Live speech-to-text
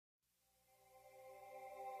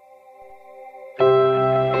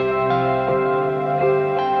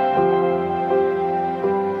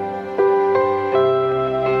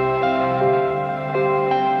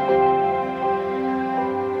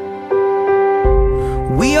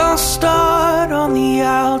We all start on the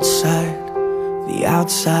outside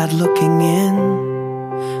looking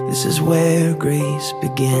in. This is where grace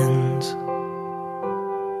begins.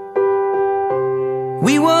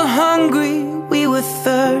 We were hungry, we were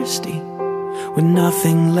thirsty, with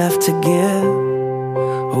nothing left to give.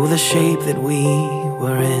 Oh, the shape that we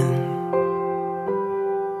were in.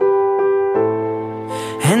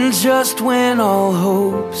 And just when all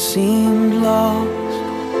hope seemed lost,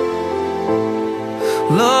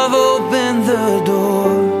 love opened the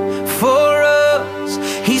door for us.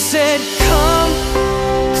 He said, come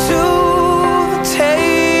to the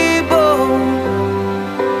table.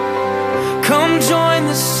 Come join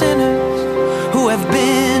the sinners who have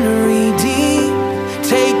been redeemed.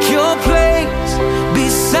 Take your place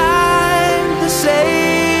beside the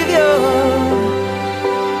Savior.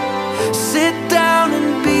 Sit down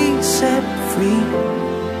and be set free.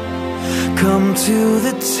 Come to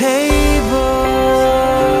the table.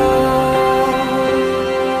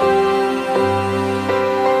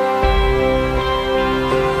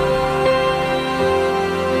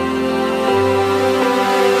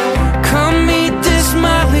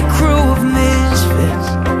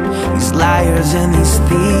 Liars and these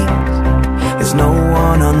thieves, there's no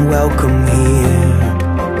one unwelcome here.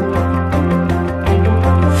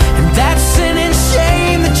 And that sin and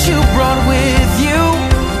shame that you brought with you,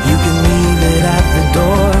 you can leave it at the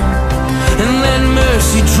door and let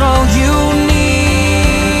mercy draw you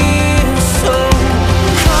near. So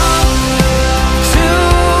come to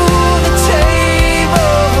the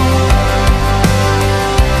table.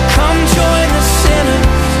 Come join the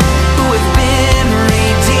sinners who have been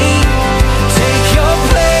redeemed.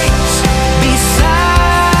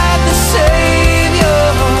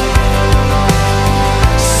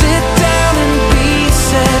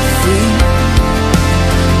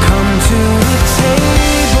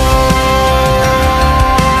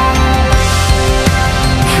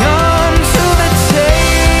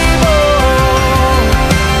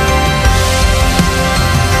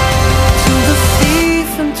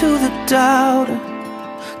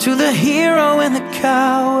 To the hero and the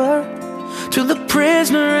coward, to the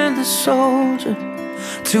prisoner and the soldier,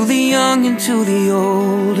 to the young and to the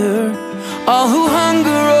older, all who hunger,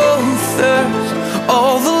 all who thirst,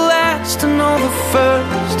 all the last and all the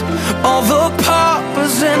first, all the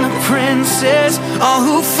paupers and the princes, all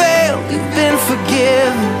who failed, you've been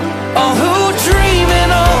forgiven, all who dream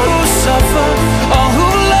and all who suffer, all who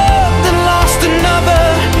loved and lost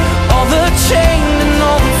another, all the chained and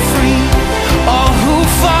all the free, all who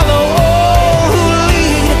follow, all who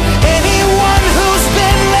lead, anyone who's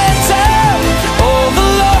been let down, all the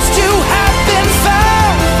lost you have been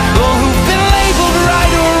found, all who've been labeled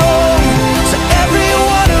right or wrong, to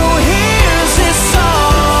everyone who hears this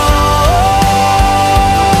song.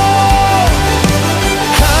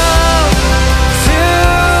 Come to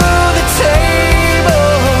the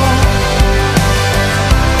table.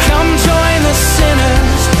 Come join the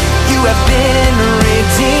sinners, you have been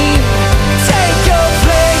redeemed. Take your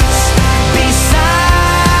place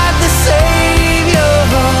beside the Savior.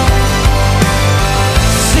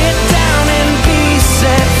 Sit down and be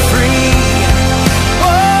set free. Oh,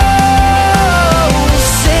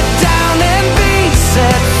 sit down and be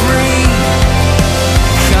set free.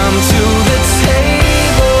 Come to the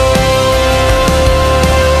table.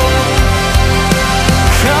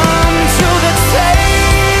 Come to the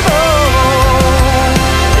table.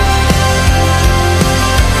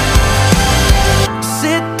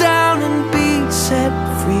 Sit down and be set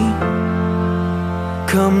free.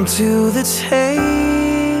 Come to the table.